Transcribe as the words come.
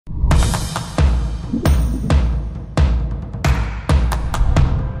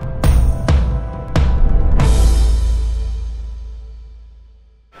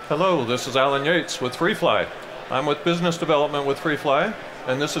Hello, this is Alan Yates with Freefly. I'm with Business Development with Freefly,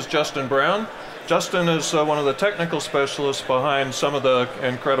 and this is Justin Brown. Justin is one of the technical specialists behind some of the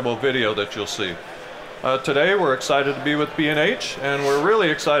incredible video that you'll see. Today we're excited to be with B&H, and we're really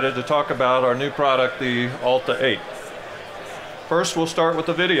excited to talk about our new product, the ALTA 8. First, we'll start with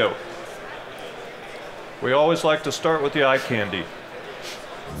the video. We always like to start with the eye candy.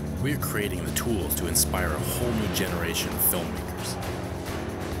 We're creating the tools to inspire a whole new generation of filmmakers.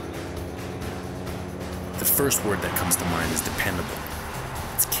 The first word that comes to mind is dependable.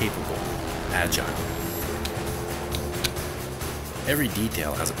 It's capable, agile. Every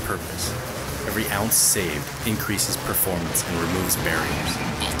detail has a purpose. Every ounce saved increases performance and removes barriers.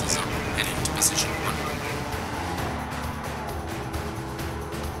 ALTA's up and into position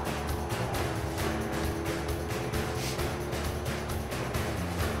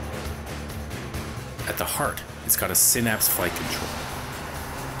 1. At the heart, it's got a synapse flight control.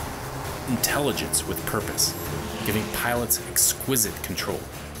 Intelligence with purpose, giving pilots exquisite control.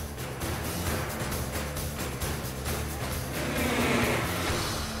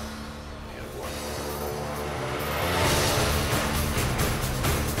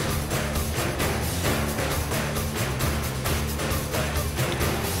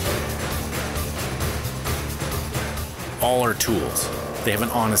 All are tools. They have an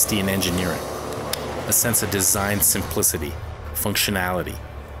honesty in engineering, a sense of design simplicity, functionality.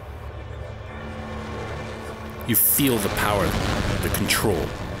 You feel the power, the control,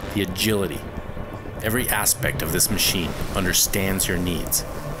 the agility. Every aspect of this machine understands your needs. To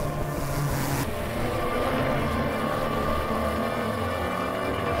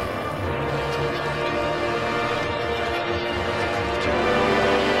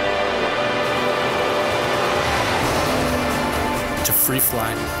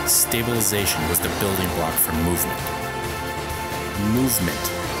Freefly, stabilization was the building block for movement.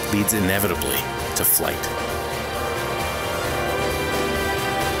 Movement leads inevitably to flight.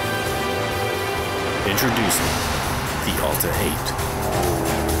 Introducing the ALTA 8.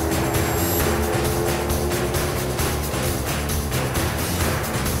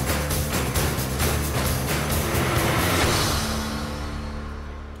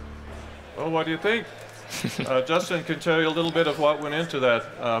 Well, what do you think? Justin can tell you a little bit of what went into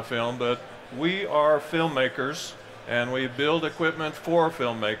that film, but we are filmmakers and we build equipment for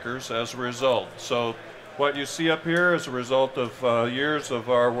filmmakers as a result. So what you see up here is a result of years of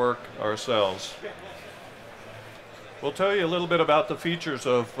our work ourselves. We'll tell you a little bit about the features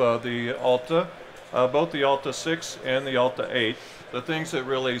of the ALTA, both the ALTA 6 and the ALTA 8, the things that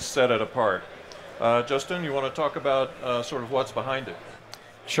really set it apart. Justin, you want to talk about sort of what's behind it?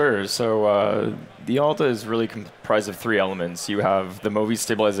 Sure. So the ALTA is really comprised of 3 elements. You have the MOVI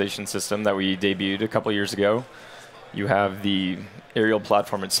stabilization system that we debuted a couple years ago. You have the aerial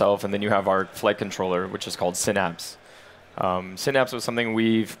platform itself, and then you have our flight controller, which is called Synapse. Synapse was something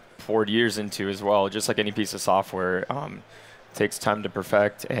we've poured years into as well. Just like any piece of software, it takes time to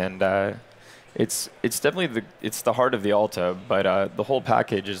perfect, and it's definitely the heart of the ALTA, but the whole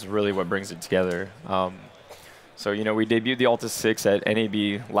package is really what brings it together. So we debuted the ALTA 6 at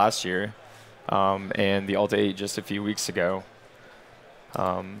NAB last year, and the ALTA 8 just a few weeks ago.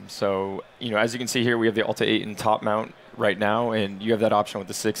 So as you can see here, we have the ALTA 8 in top mount right now, and you have that option with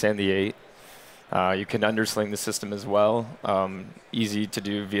the 6 and the 8. You can undersling the system as well. Easy to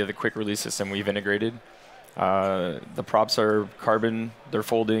do via the quick release system we've integrated. The props are carbon, they're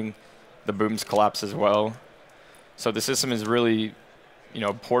folding, the booms collapse as well. So the system is really,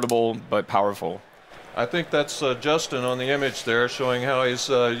 portable but powerful. I think that's Justin on the image there showing how he's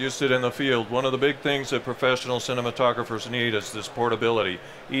used it in the field. One of the big things that professional cinematographers need is this portability.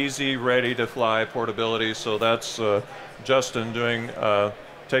 Easy, ready to fly portability. So that's Justin doing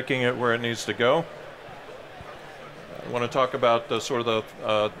taking it where it needs to go. I want to talk about the sort of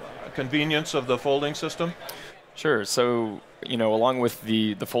the convenience of the folding system. Sure. So, along with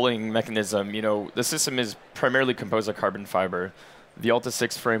the folding mechanism, the system is primarily composed of carbon fiber. The ALTA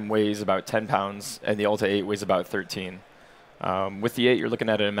 6 frame weighs about 10 pounds, and the ALTA 8 weighs about 13. With the 8, you're looking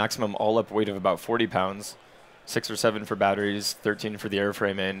at a maximum all-up weight of about 40 pounds, 6 or 7 for batteries, 13 for the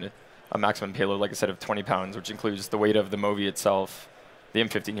airframe, and a maximum payload, like I said, of 20 pounds, which includes the weight of the MOVI itself. The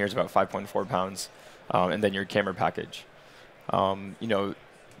M15 here is about 5.4 pounds, and then your camera package.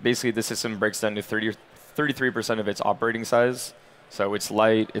 Basically the system breaks down to 33% of its operating size, so it's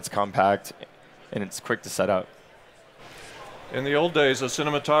light, it's compact, and it's quick to set up. In the old days, a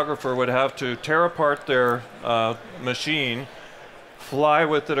cinematographer would have to tear apart their machine, fly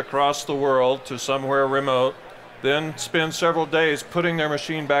with it across the world to somewhere remote, then spend several days putting their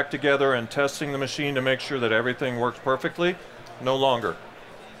machine back together and testing the machine to make sure that everything works perfectly. No longer.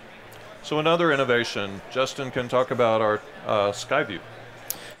 So another innovation, Justin can talk about our Skyview.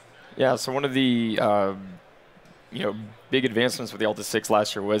 Yeah, so one of the big advancements with the ALTA 6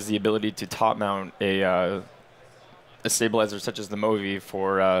 last year was the ability to top mount a stabilizer such as the Movi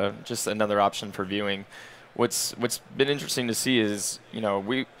for just another option for viewing. What's been interesting to see is, we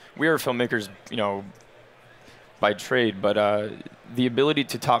are filmmakers, by trade, but the ability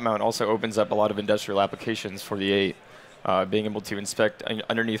to top mount also opens up a lot of industrial applications for the 8. Being able to inspect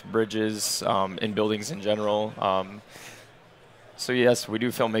underneath bridges in buildings in general. So yes, we do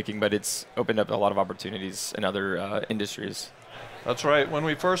filmmaking, but it's opened up a lot of opportunities in other industries. That's right. When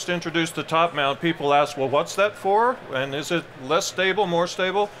we first introduced the top mount, people asked, well, what's that for? And is it less stable, more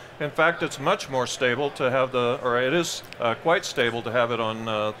stable? In fact, it's much more stable to have it is quite stable to have it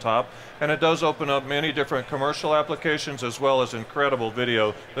on top. And it does open up many different commercial applications as well as incredible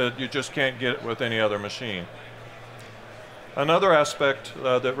video that you just can't get with any other machine. Another aspect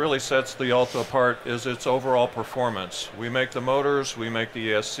that really sets the ALTA apart is its overall performance. We make the motors, we make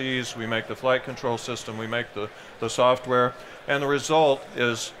the ESCs, we make the flight control system, we make the software, and the result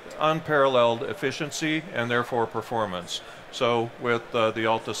is unparalleled efficiency and therefore performance. So with the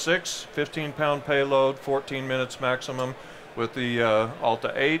ALTA 6, 15-pound payload, 14 minutes maximum. With the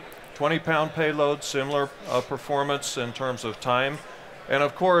ALTA 8, 20-pound payload, similar performance in terms of time. And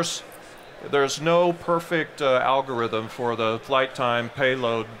of course, there's no perfect algorithm for the flight time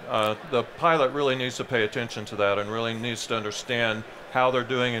payload. The pilot really needs to pay attention to that and really needs to understand how they're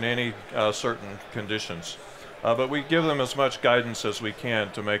doing in any certain conditions. But we give them as much guidance as we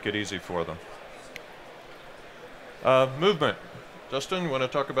can to make it easy for them. Movement. Justin, you want to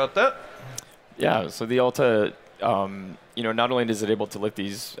talk about that? Yeah, so the ALTA, not only is it able to lift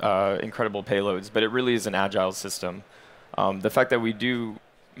these incredible payloads, but it really is an agile system. The fact that we do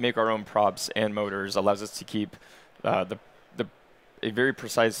make our own props and motors allows us to keep a very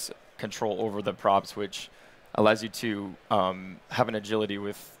precise control over the props, which allows you to have an agility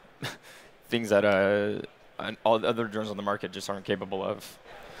with things that all other drones on the market just aren't capable of.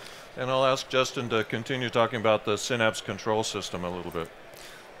 And I'll ask Justin to continue talking about the Synapse control system a little bit.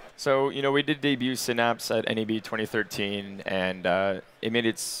 So, we did debut Synapse at NAB 2013, and it made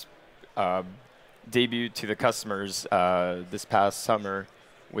its debut to the customers this past summer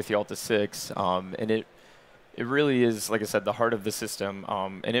with the ALTA 6, and it really is, like I said, the heart of the system,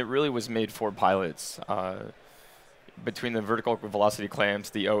 and it really was made for pilots. Between the vertical velocity clamps,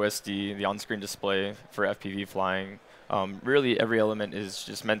 the OSD, the on-screen display for FPV flying, really every element is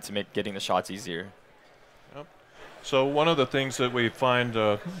just meant to make getting the shots easier. Yep. So one of the things that we find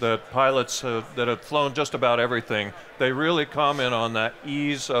that pilots that have flown just about everything, they really comment on that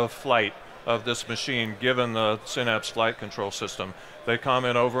ease of flight of this machine given the Synapse flight control system. They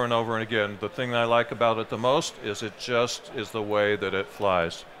comment over and over and again. The thing I like about it the most is it just is the way that it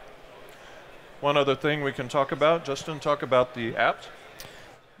flies. One other thing we can talk about, Justin, talk about the apps.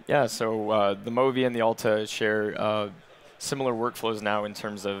 Yeah, so the Movi and the ALTA share similar workflows now in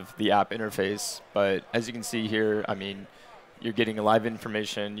terms of the app interface, but as you can see here, you're getting live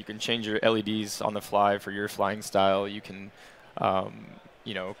information. You can change your LEDs on the fly for your flying style. You can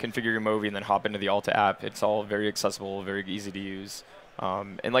configure your Movi and then hop into the ALTA app. It's all very accessible, very easy to use.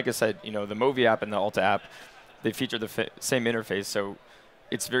 And like I said, the Movi app and the ALTA app, they feature the same interface, so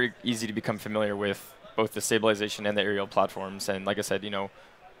it's very easy to become familiar with both the stabilization and the aerial platforms. And like I said,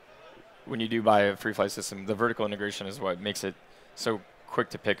 when you do buy a Freefly system, the vertical integration is what makes it so quick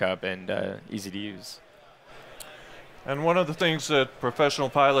to pick up and easy to use. And one of the things that professional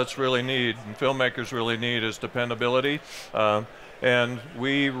pilots really need and filmmakers really need is dependability. And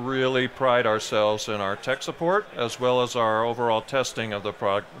we really pride ourselves in our tech support as well as our overall testing of the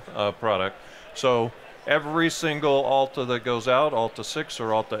product. So every single ALTA that goes out, ALTA 6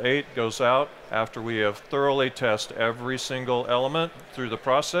 or ALTA 8 goes out after we have thoroughly tested every single element through the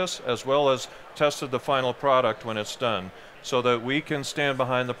process as well as tested the final product when it's done, so that we can stand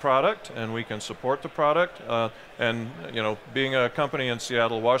behind the product and we can support the product. And being a company in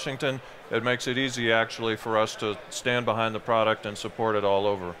Seattle, Washington, it makes it easy actually for us to stand behind the product and support it all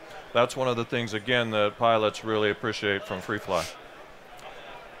over. That's one of the things, again, that pilots really appreciate from Freefly.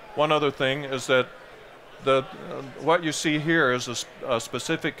 One other thing is that what you see here is a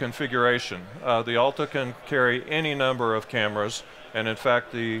specific configuration. The ALTA can carry any number of cameras, and in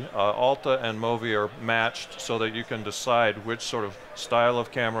fact the ALTA and Movi are matched so that you can decide which sort of style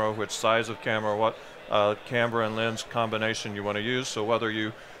of camera, which size of camera, what camera and lens combination you want to use. So whether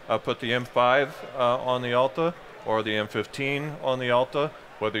you put the M5 on the ALTA or the M15 on the ALTA,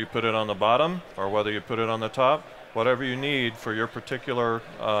 whether you put it on the bottom or whether you put it on the top, whatever you need for your particular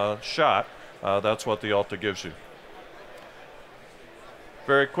shot, that's what the ALTA gives you.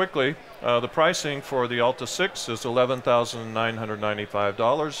 Very quickly, The pricing for the ALTA 6 is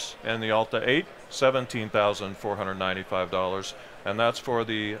 $11,995, and the ALTA 8, $17,495, and that's for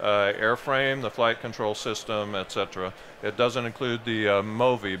the airframe, the flight control system, etc. It doesn't include the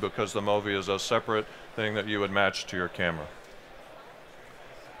MOVI, because the MOVI is a separate thing that you would match to your camera.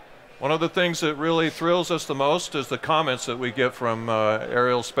 One of the things that really thrills us the most is the comments that we get from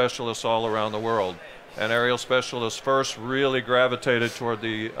aerial specialists all around the world. And aerial specialists first really gravitated toward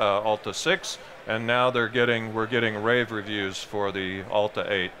the ALTA 6, and now we're getting rave reviews for the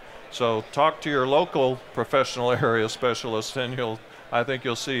ALTA 8. So talk to your local professional aerial specialist, and I think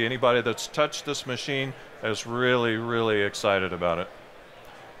you'll see anybody that's touched this machine is really, really excited about it.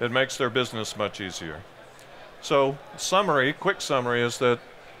 It makes their business much easier. So quick summary is that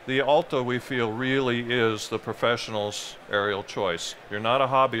the ALTA, we feel, really is the professional's aerial choice. You're not a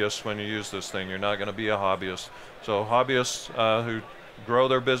hobbyist when you use this thing. You're not going to be a hobbyist. So hobbyists who grow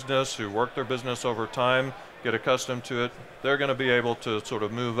their business, who work their business over time, get accustomed to it, they're going to be able to sort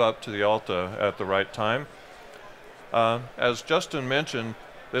of move up to the ALTA at the right time. As Justin mentioned,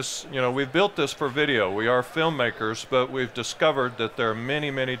 we've built this for video. We are filmmakers, but we've discovered that there are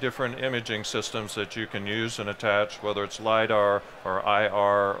many, many different imaging systems that you can use and attach, whether it's LiDAR or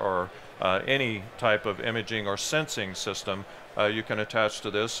IR or any type of imaging or sensing system you can attach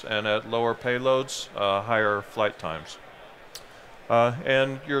to this, and at lower payloads, higher flight times.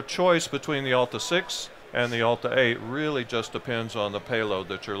 And your choice between the ALTA 6 and the ALTA 8 really just depends on the payload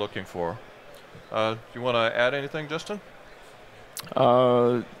that you're looking for. Do you want to add anything, Justin?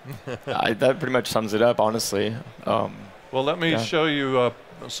 That pretty much sums it up, honestly. Well, let me show you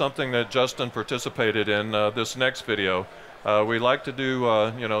something that Justin participated in this next video. We like to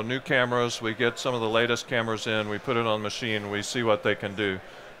do new cameras. We get some of the latest cameras in, we put it on the machine, we see what they can do.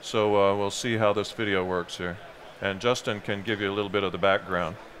 So we'll see how this video works here. And Justin can give you a little bit of the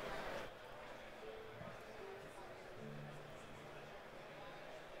background.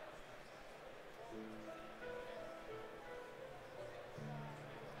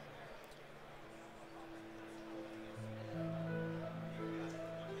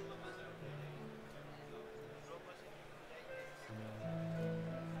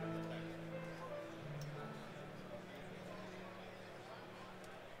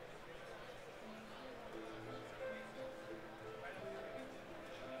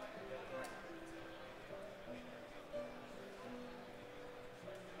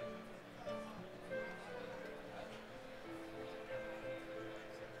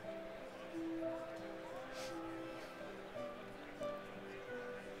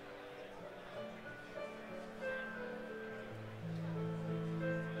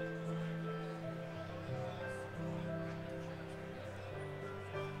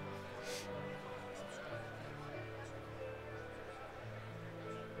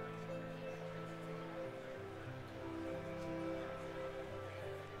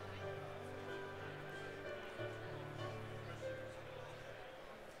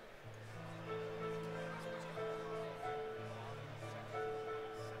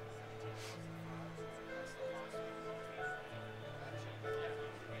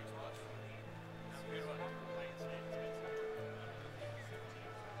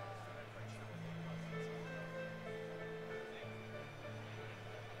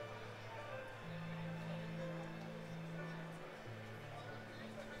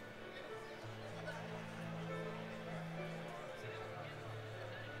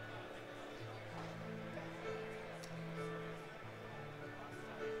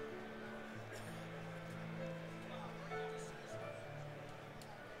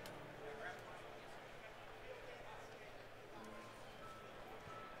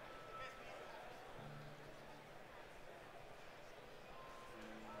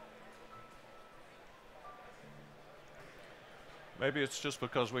 Maybe it's just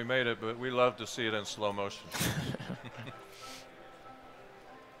because we made it, but we love to see it in slow motion.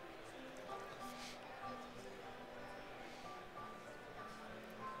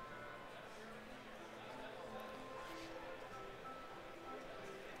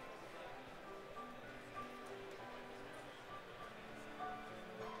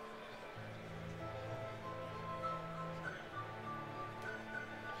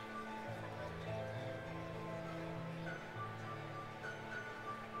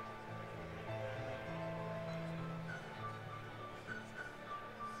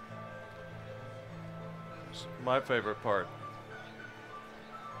 My favorite part.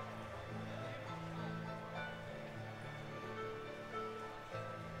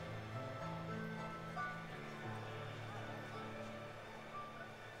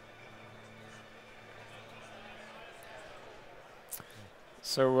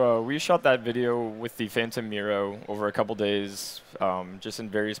 So we shot that video with the Phantom Miro over a couple days, just in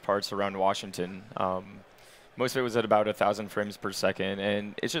various parts around Washington. Most of it was at about 1,000 frames per second,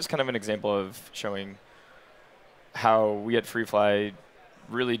 and it's just kind of an example of showing how we at Freefly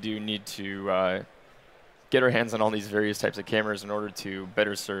really do need to get our hands on all these various types of cameras in order to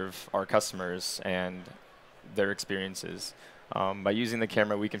better serve our customers and their experiences. By using the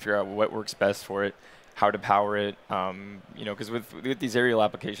camera, we can figure out what works best for it, how to power it. You know, because with these aerial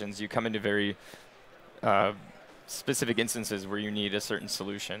applications, you come into very specific instances where you need a certain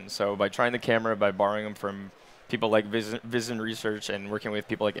solution. So by trying the camera, by borrowing them from people like Vision Research and working with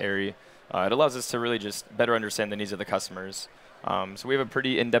people like ARRI, it allows us to really just better understand the needs of the customers. So we have a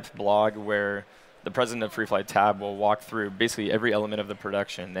pretty in-depth blog where the president of Freefly Tab will walk through basically every element of the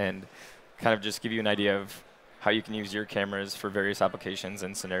production and kind of just give you an idea of how you can use your cameras for various applications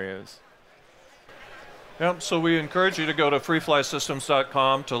and scenarios. Yep, so we encourage you to go to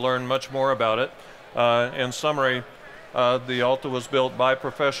freeflysystems.com to learn much more about it. In summary, the ALTA was built by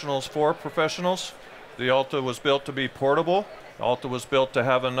professionals for professionals. The ALTA was built to be portable. ALTA was built to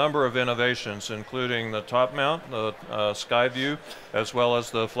have a number of innovations, including the top mount, the sky view, as well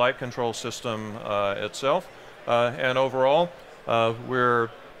as the flight control system itself. And overall, we're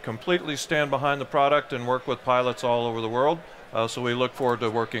completely stand behind the product and work with pilots all over the world. So we look forward to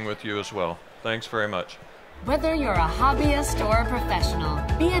working with you as well. Thanks very much. Whether you're a hobbyist or a professional,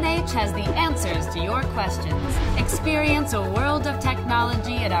 B&H has the answers to your questions. Experience a world of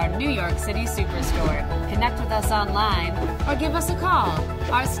technology at our New York City Superstore. Connect with us online or give us a call.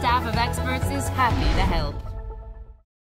 Our staff of experts is happy to help.